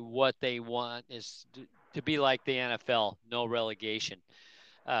 ultimately what they want is to be like the NFL, no relegation.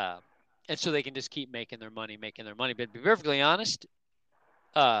 Uh, and so they can just keep making their money. But to be perfectly honest,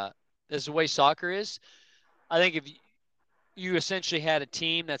 as the way soccer is, I think if you essentially had a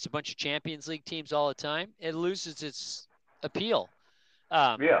team that's a bunch of Champions League teams all the time, it loses its appeal.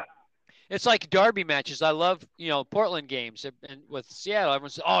 Um, Yeah. It's like derby matches. I love, Portland games and with Seattle. Everyone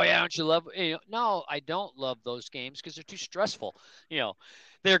says, "Oh yeah, don't you love?" No, I don't love those games because they're too stressful. You know,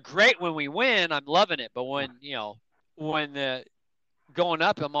 they're great when we win. I'm loving it, but when the going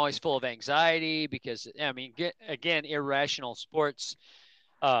up, I'm always full of anxiety because I mean, again, irrational sports,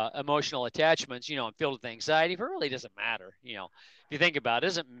 emotional attachments. I'm filled with anxiety, but it really doesn't matter. If you think about it,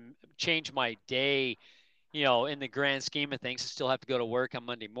 doesn't change my day in the grand scheme of things. I still have to go to work on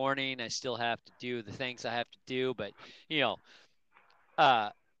Monday morning. I still have to do the things I have to do, but you know, uh,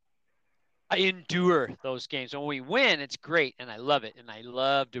 I endure those games. When we win, it's great, and I love it, and I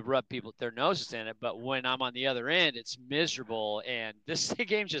love to rub people their noses in it. But when I'm on the other end, it's miserable, and this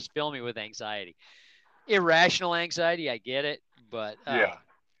game just filled me with anxiety, irrational anxiety. I get it, but Yeah.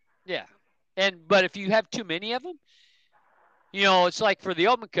 yeah, but if you have too many of them, it's like for the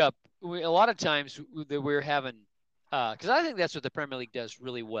Open Cup, a lot of times that we're having, because I think that's what the Premier League does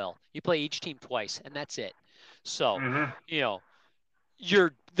really well. You play each team twice, and that's it. So, Hmm. you know,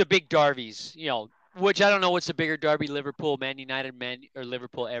 you're the big derbies, which I don't know what's the bigger derby, Liverpool, Man United, or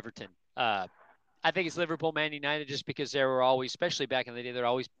Liverpool, Everton. I think it's Liverpool, Man United, just because they were always, especially back in the day, they're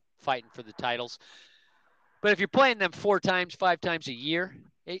always fighting for the titles. But if you're playing them 4 times, 5 times a year,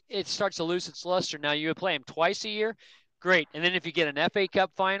 it starts to lose its luster. Now you play them twice a year, great. And then if you get an FA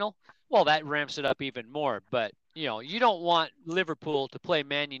Cup final, well, that ramps it up even more. But you don't want Liverpool to play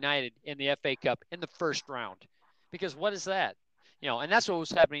Man United in the FA Cup in the first round, because what is that? And that's what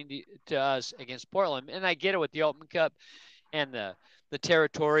was happening to us against Portland. And I get it with the Open Cup and the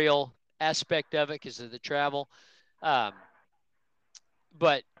territorial aspect of it because of the travel. Um,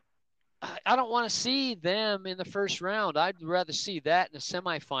 but I don't want to see them in the first round. I'd rather see that in the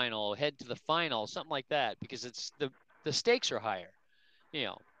semifinal, head to the final, something like that, because it's the stakes are higher. You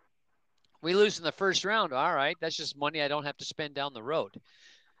know, we lose in the first round. All right, that's just money I don't have to spend down the road.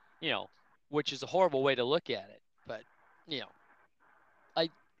 You know, which is a horrible way to look at it. But you know, I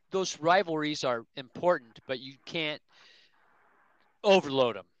those rivalries are important, but you can't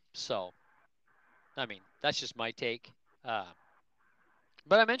overload them. So, I mean, that's just my take. Uh,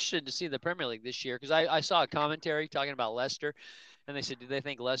 but I'm interested to see the Premier League this year because I saw a commentary talking about Leicester, and they said, do they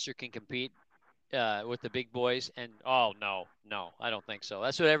think Leicester can compete with the big boys? And oh no, I don't think so.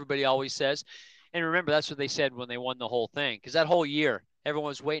 That's what everybody always says. And remember, that's what they said when they won the whole thing, because that whole year everyone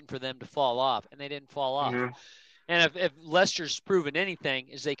was waiting for them to fall off, and they didn't fall off. Hmm. And if Leicester's proven anything,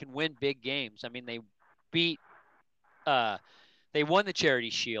 is they can win big games. I mean, they beat. Uh, they won the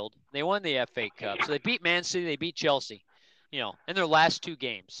Charity Shield. They won the FA Cup. So they beat Man City. They beat Chelsea. In their last 2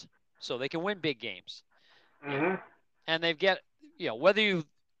 games. So they can win big games. You know, Hmm. and they've got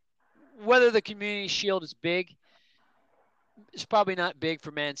whether the Community Shield is big, it's probably not big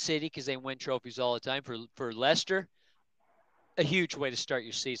for Man City because they win trophies all the time. For Leicester, a huge way to start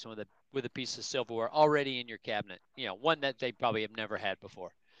your season with a piece of silverware already in your cabinet. One that they probably have never had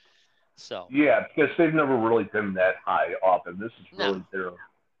before. So Yeah, because they've never really been that high up, and this is no, really their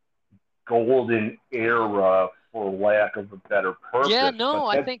golden era, for lack of a better yeah, purpose. no, But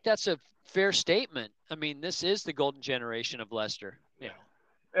I that, think that's a fair statement. I mean, this is the golden generation of Leicester.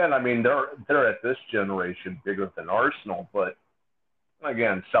 and I mean, they're at this generation bigger than Arsenal, but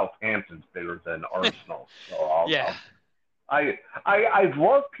again, Southampton's bigger than Arsenal. So Yeah, I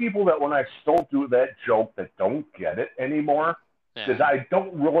love people that when I still do that joke that don't get it anymore, yeah, because I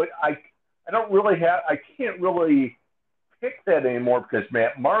can't really pick that anymore because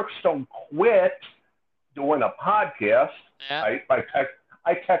Matt Markstone quit doing a podcast. yeah.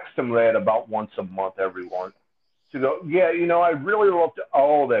 I text him that about once a month, everyone, to go, yeah, I really love to.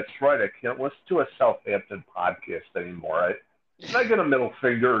 Oh, that's right. I can't listen to a Southampton podcast anymore. And I get a middle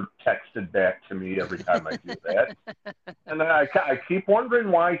finger texted back to me every time I do that. And then I keep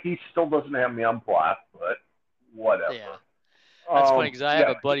wondering why he still doesn't have me on block, but whatever. Yeah. That's funny because I have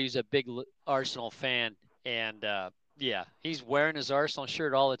Yeah, a buddy who's a big Arsenal fan, and yeah, he's wearing his Arsenal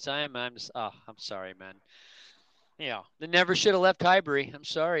shirt all the time. I'm just, oh, I'm sorry, man. They never should have left Highbury. I'm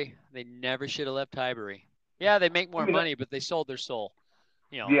sorry. They never should have left Highbury. Yeah, they make I more mean, money, but they sold their soul.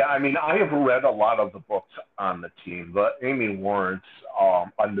 yeah, I mean, I have read a lot of the books on the team, but Amy Lawrence,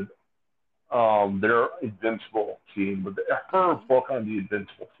 on their Invincible team, but her book on the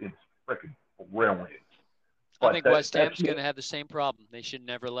Invincible team is freaking brilliant. I But think West that's Ham's going to have the same problem. They should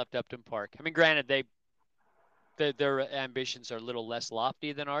never left Upton Park. I mean, granted, their ambitions are a little less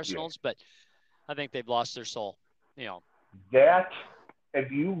lofty than Arsenal's, but I think they've lost their soul. That,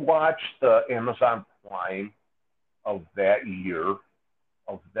 if you watch the Amazon Prime of that year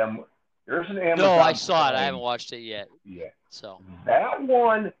of them, there's an Amazon. No, I saw Prime. it. I haven't watched it yet. Yeah. So that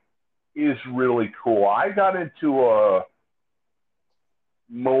one is really cool. I got into a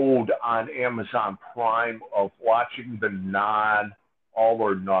mode on Amazon Prime of watching the non all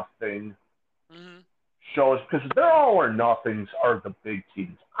or nothing shows because their all or nothings are the big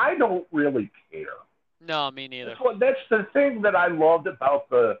teams. I don't really care. No, me neither. That's the thing that I loved about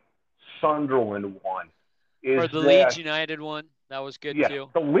the Sunderland one. Or the Leeds United one. That was good too.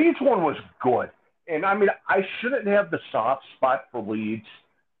 The Leeds one was good. And I mean, I shouldn't have the soft spot for Leeds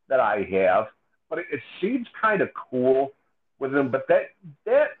that I have, but it seems kind of cool with them. But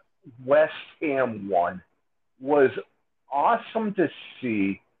that West Ham one was awesome to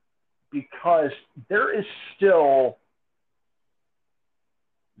see because there is still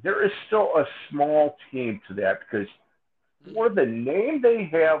a small team to that because for the name they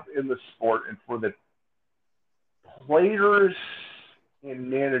have in the sport and for the players and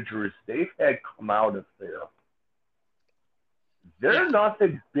managers they've had come out of there, they're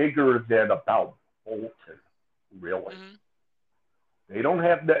nothing bigger than about Bolton, really. They don't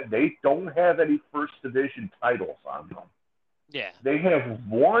have that. They don't have any first division titles on them. Yeah. They have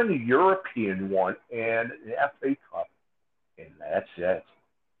one European one and the FA Cup, and that's it.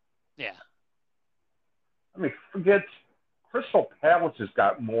 Yeah. I mean, forget Crystal Palace has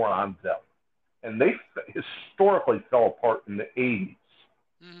got more on them, and they historically fell apart in the 80s.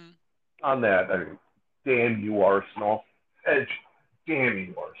 On that, I mean, damn you, Arsenal. Damn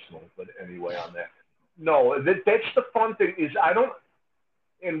you, Arsenal. But anyway, on that. No, that's the fun thing is I don't,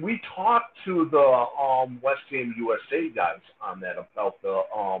 and we talked to the West Ham USA guys on that about the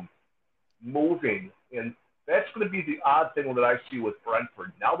moving, and that's going to be the odd thing that I see with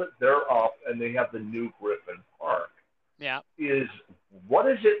Brentford now that they're up and they have the new Griffin Park. Yeah. Is what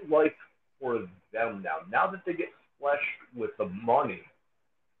is it like for them now? Now that they get fleshed with the money,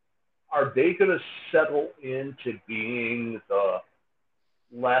 are they going to settle into being the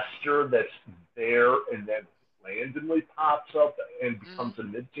Leicester that's there and then randomly pops up and becomes a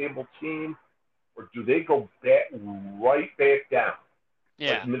mid-table team, or do they go right back down?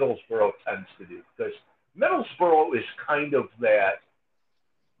 Yeah. Like Middlesbrough tends to do, because Middlesbrough is kind of that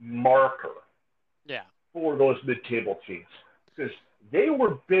marker for those mid-table teams, because they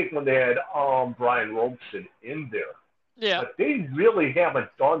were big when they had Brian Robson in there. Yeah. But they really haven't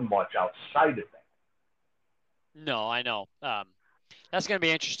done much outside of that. No, I know. That's going to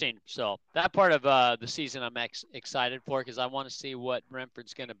be interesting. So that part of the season I'm excited for because I want to see what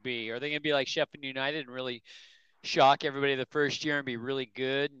Brentford's going to be. Are they going to be like Sheffield United and really shock everybody the first year and be really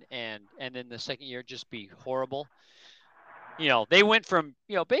good and then the second year just be horrible? They went from,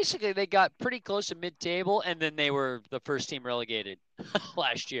 basically they got pretty close to mid-table and then they were the first team relegated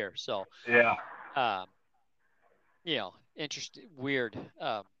last year. So, yeah. Interesting, weird.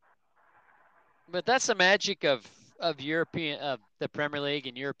 But that's the magic of the Premier League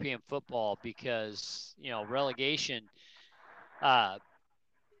and European football because, relegation,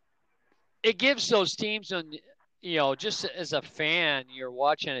 it gives those teams just as a fan, you're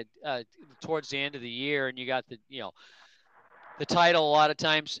watching it towards the end of the year and you got the title a lot of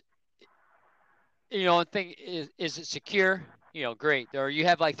times, and think, is it secure? Great. Or you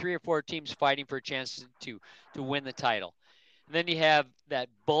have like 3 or 4 teams fighting for a chance to win the title. And then you have that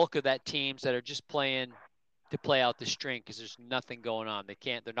bulk of that teams that are just playing to play out the string because there's nothing going on.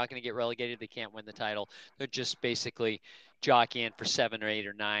 They're not going to get relegated. They can't win the title. They're just basically jockeying for 7 or 8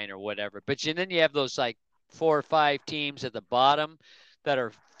 or 9 or whatever. But then you have those like 4 or 5 teams at the bottom that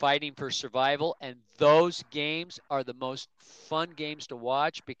are fighting for survival. And those games are the most fun games to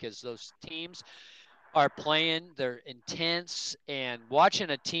watch because those teams are playing, they're intense, and watching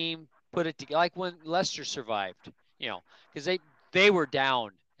a team put it together, like when Leicester survived, because they were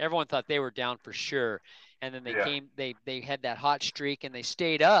down. Everyone thought they were down for sure. and then they Yeah. came, they had that hot streak, and they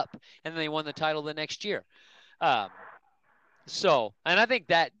stayed up, and then they won the title the next year. Um, so, and I think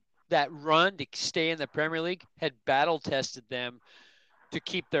that run to stay in the Premier League had battle tested them to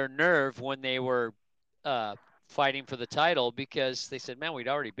keep their nerve when they were fighting for the title, because they said, man, we'd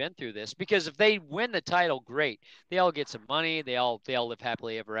already been through this. Because if they win the title, great. They all get some money. They all live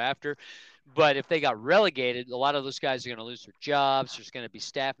happily ever after. But if they got relegated, a lot of those guys are going to lose their jobs. There's going to be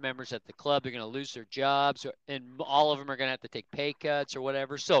staff members at the club. They're going to lose their jobs, and all of them are going to have to take pay cuts or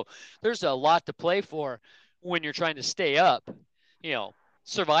whatever. So there's a lot to play for when you're trying to stay up,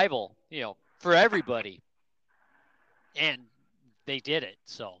 survival, for everybody. And they did it.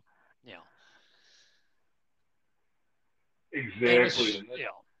 So, Exactly. it was,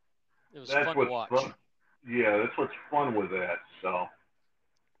 it was That's fun to what's watch. fun. Yeah, that's what's fun with that. So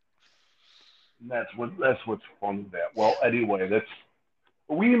that's what's fun with that. Well, anyway,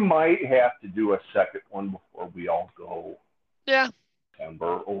 we might have to do a second one before we all go Yeah.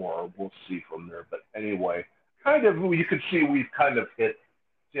 September, or we'll see from there. But anyway, kind of you can see we've kind of hit,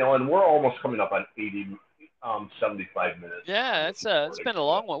 and we're almost coming up on 75 minutes. Yeah, it's been a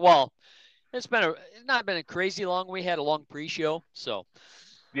long one. Well, it's not been a crazy long. We had a long pre-show, so.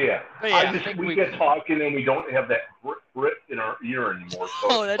 Yeah, we get talking and we don't have that grit in our ear anymore. So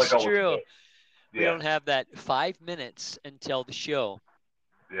oh, that's like true. Yeah. We don't have that 5 minutes until the show.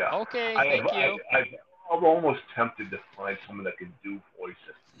 Yeah. Okay, thank you. I'm almost tempted to find someone that can do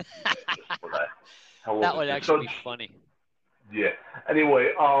voices just for that. That would actually be funny. Yeah.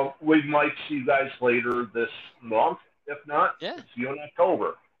 Anyway, we might see you guys later this month. If not, yeah. see you in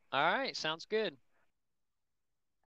October. All right, sounds good.